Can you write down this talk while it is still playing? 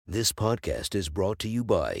This podcast is brought to you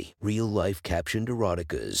by Real Life Captioned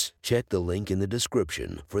Eroticas. Check the link in the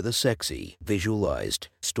description for the sexy, visualized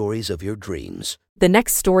stories of your dreams. The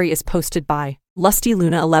next story is posted by Lusty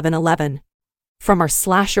Luna 1111 from our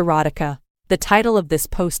 /erotica. The title of this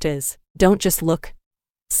post is Don't Just Look.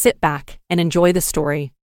 Sit back and enjoy the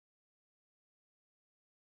story.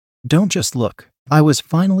 Don't just look. I was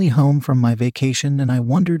finally home from my vacation and I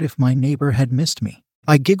wondered if my neighbor had missed me.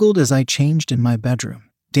 I giggled as I changed in my bedroom,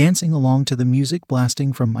 dancing along to the music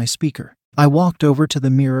blasting from my speaker. I walked over to the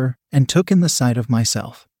mirror and took in the sight of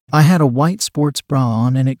myself. I had a white sports bra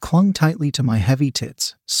on and it clung tightly to my heavy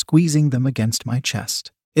tits, squeezing them against my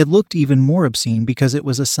chest. It looked even more obscene because it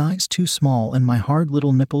was a size too small and my hard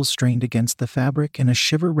little nipples strained against the fabric and a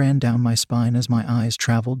shiver ran down my spine as my eyes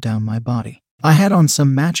traveled down my body. I had on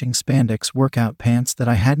some matching spandex workout pants that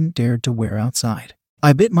I hadn't dared to wear outside.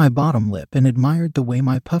 I bit my bottom lip and admired the way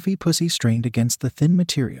my puffy pussy strained against the thin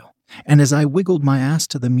material, and as I wiggled my ass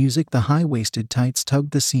to the music, the high-waisted tights tugged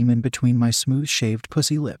the semen between my smooth-shaved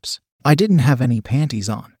pussy lips. I didn't have any panties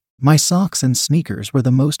on. My socks and sneakers were the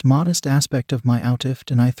most modest aspect of my outfit,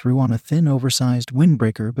 and I threw on a thin, oversized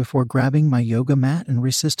windbreaker before grabbing my yoga mat and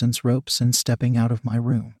resistance ropes and stepping out of my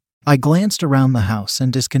room. I glanced around the house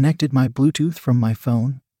and disconnected my Bluetooth from my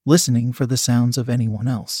phone, listening for the sounds of anyone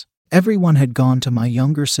else. Everyone had gone to my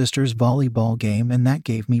younger sister's volleyball game, and that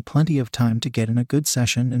gave me plenty of time to get in a good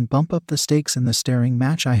session and bump up the stakes in the staring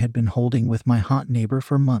match I had been holding with my hot neighbor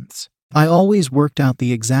for months. I always worked out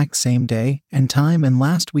the exact same day and time, and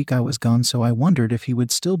last week I was gone, so I wondered if he would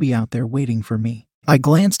still be out there waiting for me. I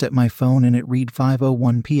glanced at my phone and it read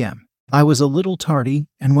 5:01 p.m. I was a little tardy,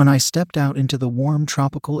 and when I stepped out into the warm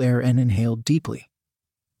tropical air and inhaled deeply,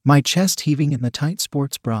 my chest heaving in the tight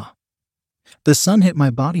sports bra, the sun hit my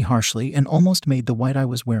body harshly and almost made the white I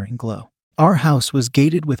was wearing glow. Our house was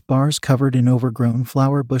gated with bars covered in overgrown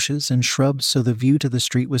flower bushes and shrubs, so the view to the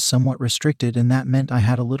street was somewhat restricted, and that meant I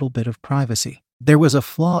had a little bit of privacy. There was a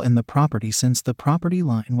flaw in the property since the property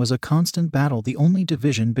line was a constant battle. The only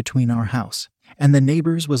division between our house and the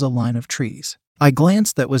neighbors was a line of trees. I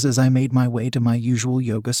glanced that was as I made my way to my usual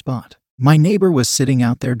yoga spot. My neighbor was sitting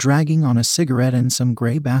out there dragging on a cigarette in some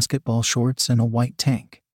gray basketball shorts and a white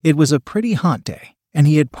tank. It was a pretty hot day, and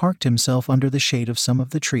he had parked himself under the shade of some of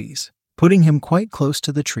the trees, putting him quite close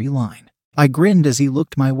to the tree line. I grinned as he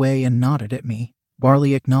looked my way and nodded at me,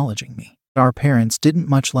 barely acknowledging me. Our parents didn't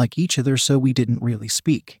much like each other, so we didn't really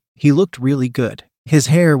speak. He looked really good. His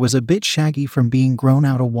hair was a bit shaggy from being grown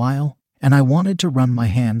out a while, and I wanted to run my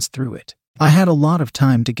hands through it. I had a lot of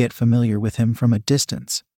time to get familiar with him from a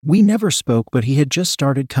distance. We never spoke, but he had just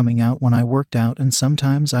started coming out when I worked out, and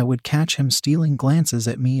sometimes I would catch him stealing glances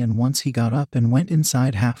at me, and once he got up and went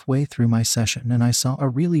inside halfway through my session and I saw a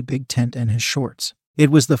really big tent and his shorts. It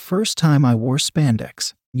was the first time I wore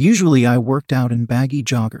spandex. Usually I worked out in baggy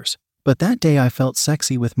joggers, but that day I felt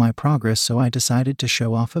sexy with my progress, so I decided to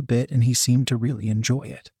show off a bit, and he seemed to really enjoy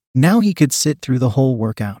it. Now he could sit through the whole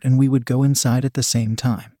workout and we would go inside at the same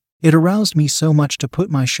time. It aroused me so much to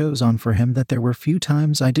put my shows on for him that there were few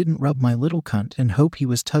times I didn't rub my little cunt and hope he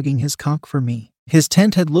was tugging his cock for me. His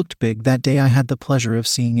tent had looked big that day. I had the pleasure of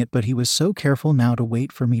seeing it, but he was so careful now to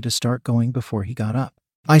wait for me to start going before he got up.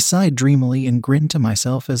 I sighed dreamily and grinned to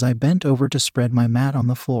myself as I bent over to spread my mat on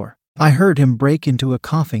the floor. I heard him break into a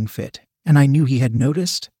coughing fit, and I knew he had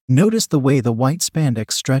noticed the way the white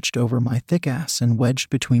spandex stretched over my thick ass and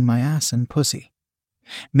wedged between my ass and pussy,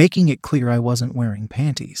 making it clear I wasn't wearing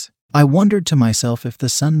panties. I wondered to myself if the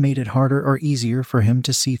sun made it harder or easier for him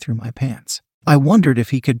to see through my pants. I wondered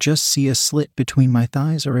if he could just see a slit between my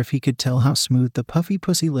thighs, or if he could tell how smooth the puffy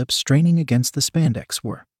pussy lips straining against the spandex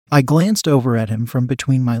were. I glanced over at him from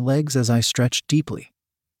between my legs as I stretched deeply,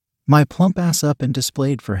 my plump ass up and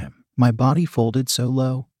displayed for him, my body folded so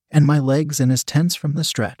low, and my legs in as tense from the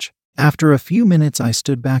stretch. After a few minutes I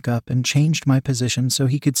stood back up and changed my position so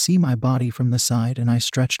he could see my body from the side, and I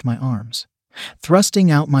stretched my arms, thrusting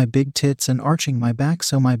out my big tits and arching my back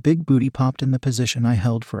so my big booty popped in the position I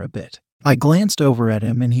held for a bit. I glanced over at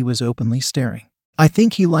him and he was openly staring. I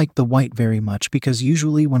think he liked the white very much, because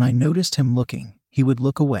usually when I noticed him looking, he would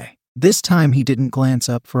look away. This time he didn't glance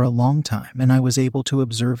up for a long time, and I was able to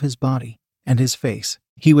observe his body and his face.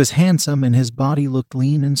 He was handsome and his body looked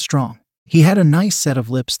lean and strong. He had a nice set of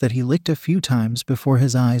lips that he licked a few times before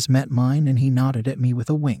his eyes met mine, and he nodded at me with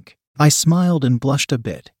a wink. I smiled and blushed a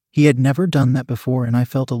bit. He had never done that before, and I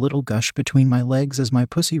felt a little gush between my legs as my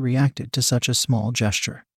pussy reacted to such a small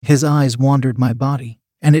gesture. His eyes wandered my body,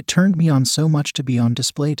 and it turned me on so much to be on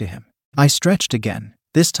display to him. I stretched again,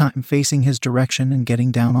 this time facing his direction and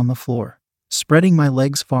getting down on the floor, spreading my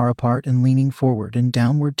legs far apart and leaning forward and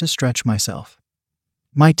downward to stretch myself.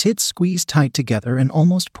 My tits squeezed tight together and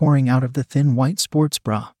almost pouring out of the thin white sports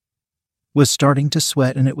bra. Was starting to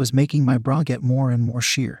sweat and it was making my bra get more and more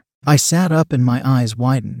sheer. I sat up and my eyes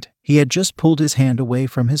widened. He had just pulled his hand away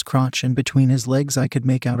from his crotch and between his legs I could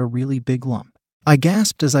make out a really big lump. I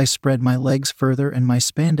gasped as I spread my legs further and my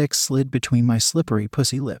spandex slid between my slippery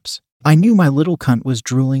pussy lips. I knew my little cunt was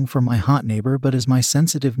drooling for my hot neighbor, but as my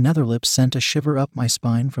sensitive nether lips sent a shiver up my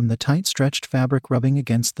spine from the tight stretched fabric rubbing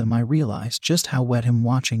against them, I realized just how wet him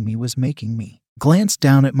watching me was making me. Glanced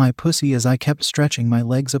down at my pussy as I kept stretching my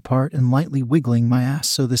legs apart and lightly wiggling my ass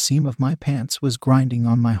so the seam of my pants was grinding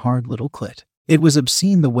on my hard little clit. It was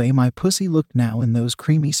obscene the way my pussy looked now in those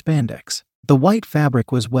creamy spandex. The white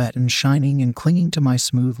fabric was wet and shining and clinging to my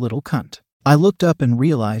smooth little cunt. I looked up and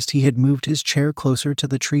realized he had moved his chair closer to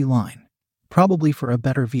the tree line, probably for a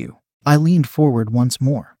better view. I leaned forward once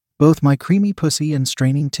more, both my creamy pussy and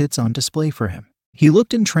straining tits on display for him. He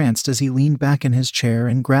looked entranced as he leaned back in his chair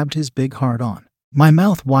and grabbed his big hard-on. My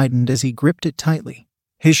mouth widened as he gripped it tightly.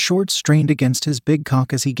 His shorts strained against his big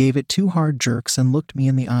cock as he gave it 2 hard jerks and looked me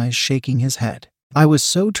in the eyes, shaking his head. I was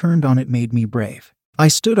so turned on it made me brave. I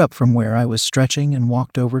stood up from where I was stretching and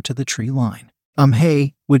walked over to the tree line.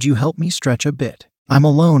 Hey, would you help me stretch a bit? I'm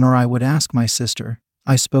alone, or I would ask my sister.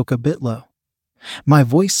 I spoke a bit low, my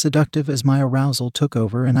voice seductive as my arousal took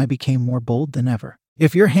over and I became more bold than ever.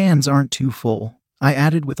 If your hands aren't too full, I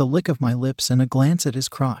added with a lick of my lips and a glance at his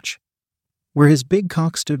crotch, where his big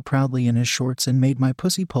cock stood proudly in his shorts and made my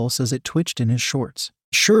pussy pulse as it twitched in his shorts.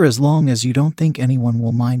 Sure, as long as you don't think anyone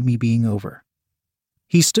will mind me being over.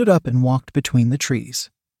 He stood up and walked between the trees,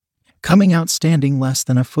 coming out standing less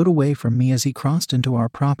than a foot away from me as he crossed into our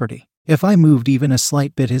property. If I moved even a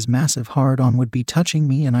slight bit, his massive hard-on would be touching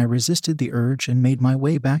me, and I resisted the urge and made my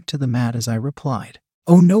way back to the mat as I replied,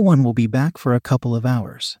 "Oh, no one will be back for a couple of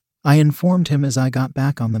hours," I informed him as I got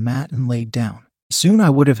back on the mat and laid down. Soon I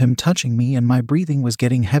would have him touching me, and my breathing was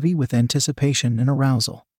getting heavy with anticipation and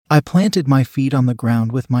arousal. I planted my feet on the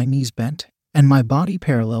ground with my knees bent and my body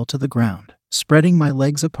parallel to the ground, spreading my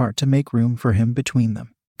legs apart to make room for him between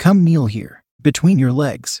them. "Come kneel here, between your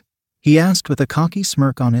legs," he asked with a cocky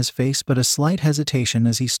smirk on his face but a slight hesitation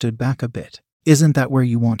as he stood back a bit. "Isn't that where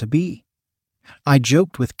you want to be?" I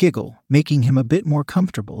joked with giggle, making him a bit more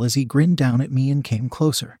comfortable as he grinned down at me and came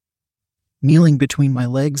closer, kneeling between my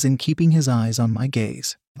legs and keeping his eyes on my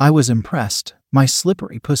gaze. I was impressed. My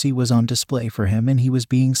slippery pussy was on display for him and he was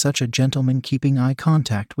being such a gentleman, keeping eye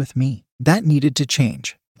contact with me. That needed to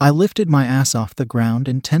change. I lifted my ass off the ground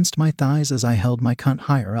and tensed my thighs as I held my cunt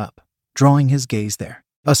higher up, drawing his gaze there.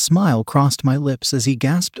 A smile crossed my lips as he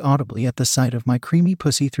gasped audibly at the sight of my creamy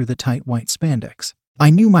pussy through the tight white spandex. I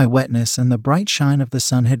knew my wetness and the bright shine of the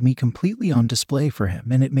sun had me completely on display for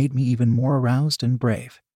him, and it made me even more aroused and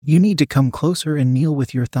brave. "You need to come closer and kneel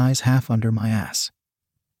with your thighs half under my ass,"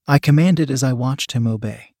 I commanded as I watched him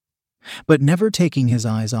obey, but never taking his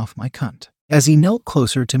eyes off my cunt. As he knelt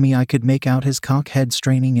closer to me, I could make out his cock head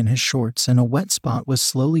straining in his shorts, and a wet spot was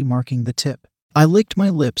slowly marking the tip. I licked my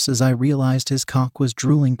lips as I realized his cock was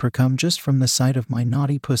drooling precum just from the sight of my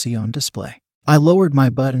naughty pussy on display. I lowered my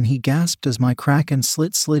butt and he gasped as my crack and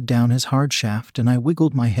slit slid down his hard shaft, and I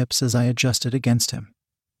wiggled my hips as I adjusted against him,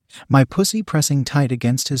 my pussy pressing tight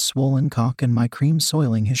against his swollen cock and my cream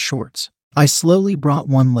soiling his shorts. I slowly brought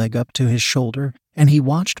one leg up to his shoulder, and he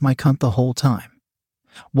watched my cunt the whole time,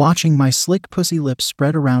 watching my slick pussy lips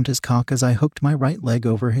spread around his cock as I hooked my right leg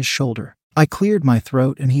over his shoulder. I cleared my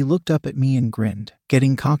throat and he looked up at me and grinned.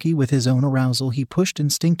 Getting cocky with his own arousal, he pushed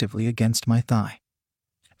instinctively against my thigh,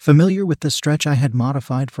 familiar with the stretch I had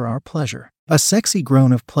modified for our pleasure. A sexy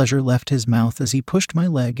groan of pleasure left his mouth as he pushed my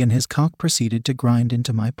leg and his cock proceeded to grind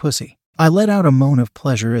into my pussy. I let out a moan of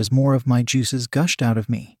pleasure as more of my juices gushed out of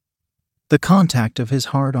me. The contact of his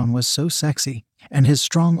hard-on was so sexy, and his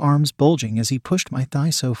strong arms bulging as he pushed my thigh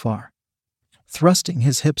so far, thrusting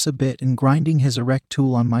his hips a bit and grinding his erect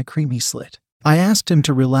tool on my creamy slit. I asked him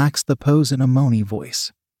to relax the pose in a moany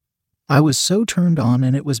voice. I was so turned on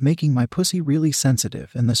and it was making my pussy really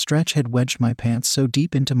sensitive, and the stretch had wedged my pants so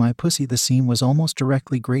deep into my pussy the seam was almost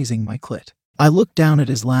directly grazing my clit. I looked down at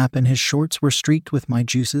his lap and his shorts were streaked with my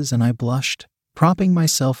juices, and I blushed, propping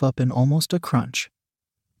myself up in almost a crunch,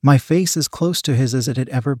 my face as close to his as it had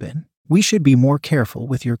ever been. "We should be more careful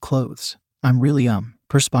with your clothes. I'm really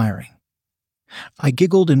perspiring." I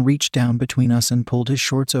giggled and reached down between us and pulled his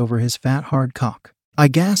shorts over his fat hard cock. I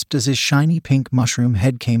gasped as his shiny pink mushroom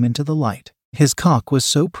head came into the light. His cock was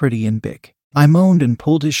so pretty and big. I moaned and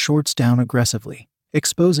pulled his shorts down aggressively,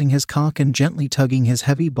 exposing his cock and gently tugging his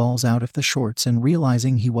heavy balls out of the shorts and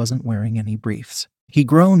realizing he wasn't wearing any briefs. He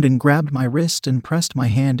groaned and grabbed my wrist and pressed my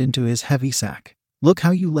hand into his heavy sack. Look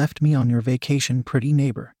how you left me on your vacation, pretty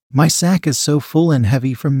neighbor. My sack is so full and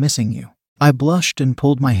heavy from missing you. I blushed and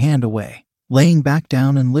pulled my hand away, laying back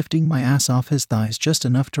down and lifting my ass off his thighs just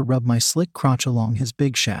enough to rub my slick crotch along his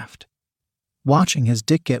big shaft. Watching his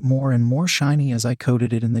dick get more and more shiny as I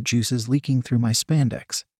coated it in the juices leaking through my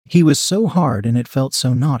spandex. He was so hard and it felt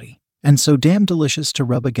so naughty, and so damn delicious to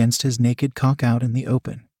rub against his naked cock out in the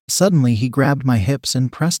open. Suddenly he grabbed my hips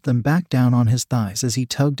and pressed them back down on his thighs as he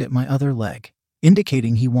tugged at my other leg,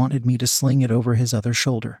 indicating he wanted me to sling it over his other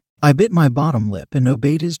shoulder. I bit my bottom lip and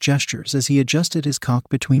obeyed his gestures as he adjusted his cock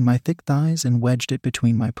between my thick thighs and wedged it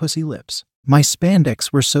between my pussy lips. My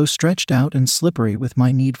spandex were so stretched out and slippery with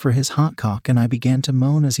my need for his hot cock, and I began to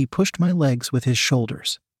moan as he pushed my legs with his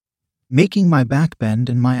shoulders, making my back bend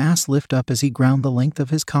and my ass lift up as he ground the length of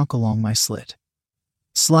his cock along my slit.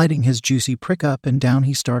 Sliding his juicy prick up and down,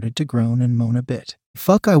 he started to groan and moan a bit.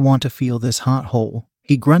 "Fuck, I want to feel this hot hole,"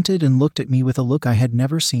 he grunted and looked at me with a look I had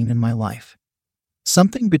never seen in my life.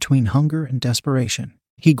 Something between hunger and desperation.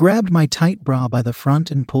 He grabbed my tight bra by the front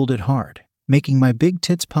and pulled it hard, making my big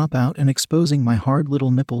tits pop out and exposing my hard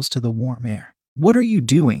little nipples to the warm air. "What are you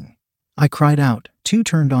doing?" I cried out, too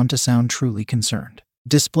turned on to sound truly concerned.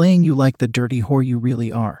 "Displaying you like the dirty whore you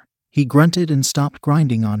really are." He grunted and stopped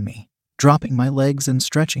grinding on me. Dropping my legs and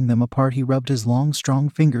stretching them apart, he rubbed his long, strong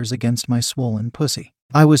fingers against my swollen pussy.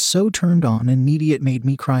 I was so turned on and needy it made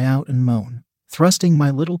me cry out and moan, thrusting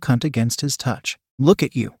my little cunt against his touch. "Look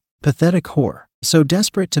at you, pathetic whore, so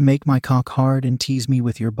desperate to make my cock hard and tease me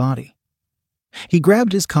with your body." He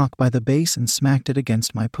grabbed his cock by the base and smacked it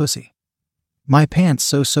against my pussy. My pants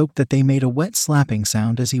so soaked that they made a wet slapping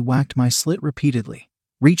sound as he whacked my slit repeatedly,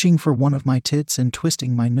 reaching for one of my tits and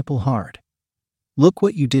twisting my nipple hard. "Look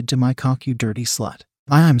what you did to my cock, you dirty slut."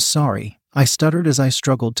 I'm sorry," I stuttered as I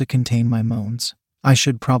struggled to contain my moans. "I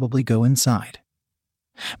should probably go inside."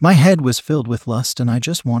 My head was filled with lust and I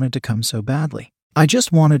just wanted to come so badly. I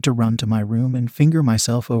just wanted to run to my room and finger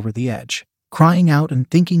myself over the edge, crying out and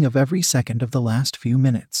thinking of every second of the last few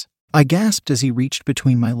minutes. I gasped as he reached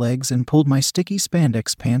between my legs and pulled my sticky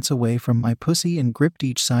spandex pants away from my pussy and gripped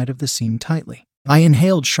each side of the seam tightly. I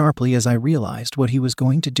inhaled sharply as I realized what he was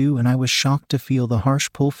going to do, and I was shocked to feel the harsh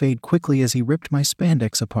pull fade quickly as he ripped my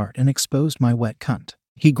spandex apart and exposed my wet cunt.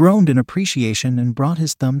 He groaned in appreciation and brought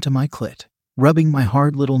his thumb to my clit, rubbing my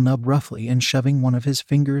hard little nub roughly and shoving one of his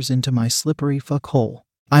fingers into my slippery fuck hole.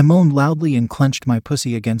 I moaned loudly and clenched my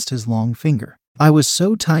pussy against his long finger. I was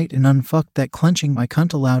so tight and unfucked that clenching my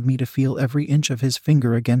cunt allowed me to feel every inch of his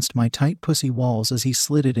finger against my tight pussy walls as he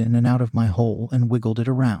slid it in and out of my hole and wiggled it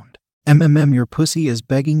around. Your pussy is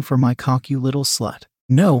begging for my cock, you little slut."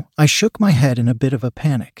 "No," I shook my head in a bit of a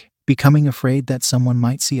panic, becoming afraid that someone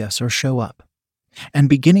might see us or show up, and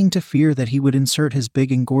beginning to fear that he would insert his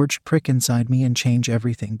big engorged prick inside me and change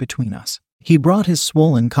everything between us. He brought his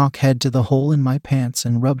swollen cock head to the hole in my pants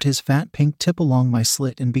and rubbed his fat pink tip along my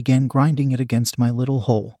slit and began grinding it against my little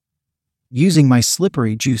hole, using my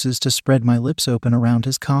slippery juices to spread my lips open around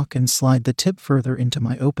his cock and slide the tip further into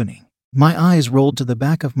my opening. My eyes rolled to the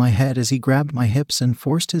back of my head as he grabbed my hips and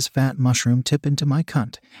forced his fat mushroom tip into my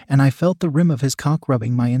cunt, and I felt the rim of his cock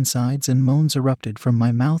rubbing my insides, and moans erupted from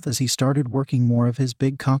my mouth as he started working more of his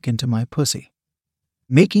big cock into my pussy,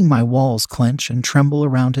 making my walls clench and tremble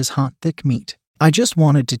around his hot, thick meat. I just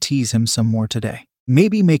wanted to tease him some more today,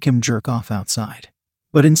 maybe make him jerk off outside.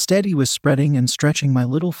 But instead he was spreading and stretching my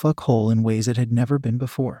little fuck hole in ways it had never been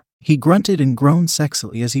before. He grunted and groaned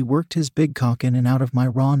sexily as he worked his big cock in and out of my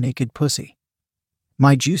raw, naked pussy,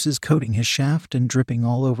 my juices coating his shaft and dripping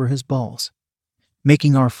all over his balls,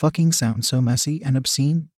 making our fucking sound so messy and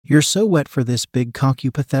obscene. "You're so wet for this big cock,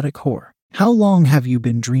 you pathetic whore. How long have you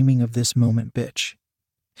been dreaming of this moment, bitch?"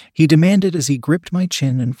 he demanded as he gripped my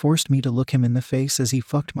chin and forced me to look him in the face as he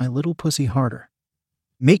fucked my little pussy harder,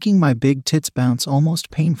 making my big tits bounce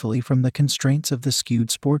almost painfully from the constraints of the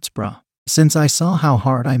skewed sports bra. "Since I saw how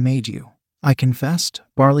hard I made you," I confessed,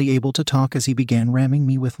 barely able to talk as he began ramming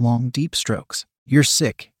me with long, deep strokes. "You're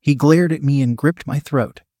sick." He glared at me and gripped my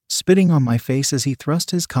throat, spitting on my face as he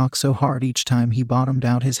thrust his cock so hard each time he bottomed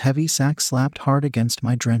out his heavy sack slapped hard against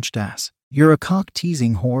my drenched ass. "You're a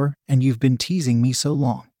cock-teasing whore, and you've been teasing me so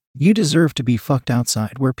long. You deserve to be fucked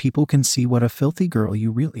outside where people can see what a filthy girl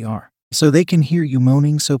you really are, so they can hear you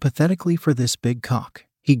moaning so pathetically for this big cock."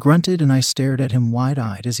 He grunted and I stared at him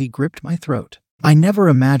wide-eyed as he gripped my throat. I never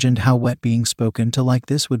imagined how wet being spoken to like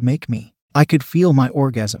this would make me. I could feel my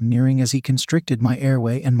orgasm nearing as he constricted my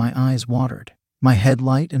airway and my eyes watered, my head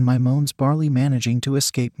light and my moans barely managing to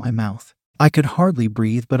escape my mouth. I could hardly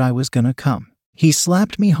breathe, but I was gonna come. He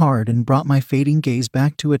slapped me hard and brought my fading gaze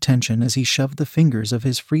back to attention as he shoved the fingers of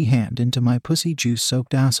his free hand into my pussy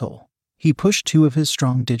juice-soaked asshole. He pushed 2 of his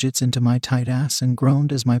strong digits into my tight ass and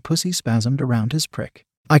groaned as my pussy spasmed around his prick.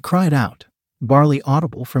 I cried out, barely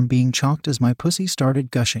audible from being chalked as my pussy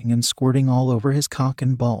started gushing and squirting all over his cock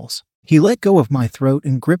and balls. He let go of my throat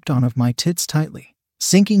and gripped on of my tits tightly,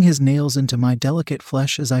 sinking his nails into my delicate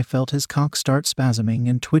flesh as I felt his cock start spasming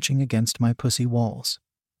and twitching against my pussy walls.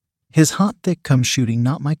 His hot thick cum shooting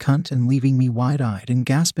not my cunt and leaving me wide-eyed and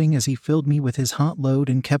gasping as he filled me with his hot load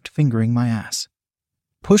and kept fingering my ass,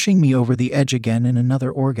 pushing me over the edge again in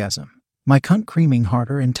another orgasm, my cunt creaming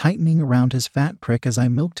harder and tightening around his fat prick as I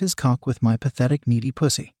milked his cock with my pathetic needy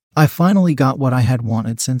pussy. I finally got what I had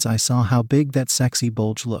wanted since I saw how big that sexy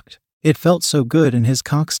bulge looked. It felt so good and his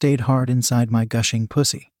cock stayed hard inside my gushing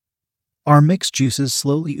pussy, our mixed juices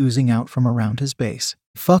slowly oozing out from around his base.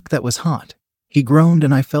 Fuck, that was hot. He groaned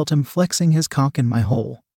and I felt him flexing his cock in my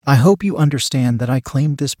hole. I hope you understand that I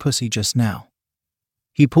claimed this pussy just now.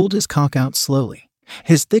 He pulled his cock out slowly,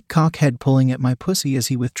 his thick cock head pulling at my pussy as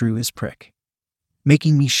he withdrew his prick,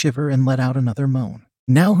 making me shiver and let out another moan.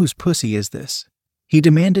 Now whose pussy is this? He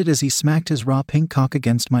demanded as he smacked his raw pink cock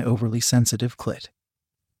against my overly sensitive clit.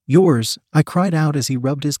 Yours, I cried out as he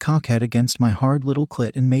rubbed his cockhead against my hard little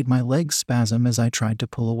clit and made my legs spasm as I tried to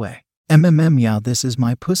pull away. Yeah, this is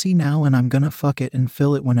my pussy now and I'm gonna fuck it and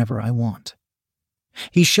fill it whenever I want.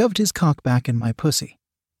 He shoved his cock back in my pussy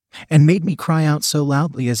and made me cry out so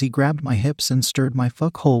loudly as he grabbed my hips and stirred my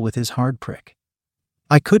fuck hole with his hard prick.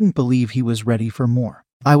 I couldn't believe he was ready for more.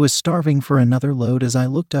 I was starving for another load as I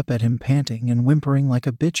looked up at him panting and whimpering like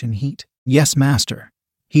a bitch in heat. Yes, master.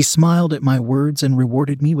 He smiled at my words and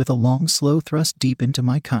rewarded me with a long, slow thrust deep into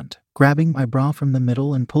my cunt, grabbing my bra from the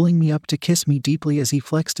middle and pulling me up to kiss me deeply as he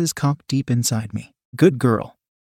flexed his cock deep inside me. Good girl.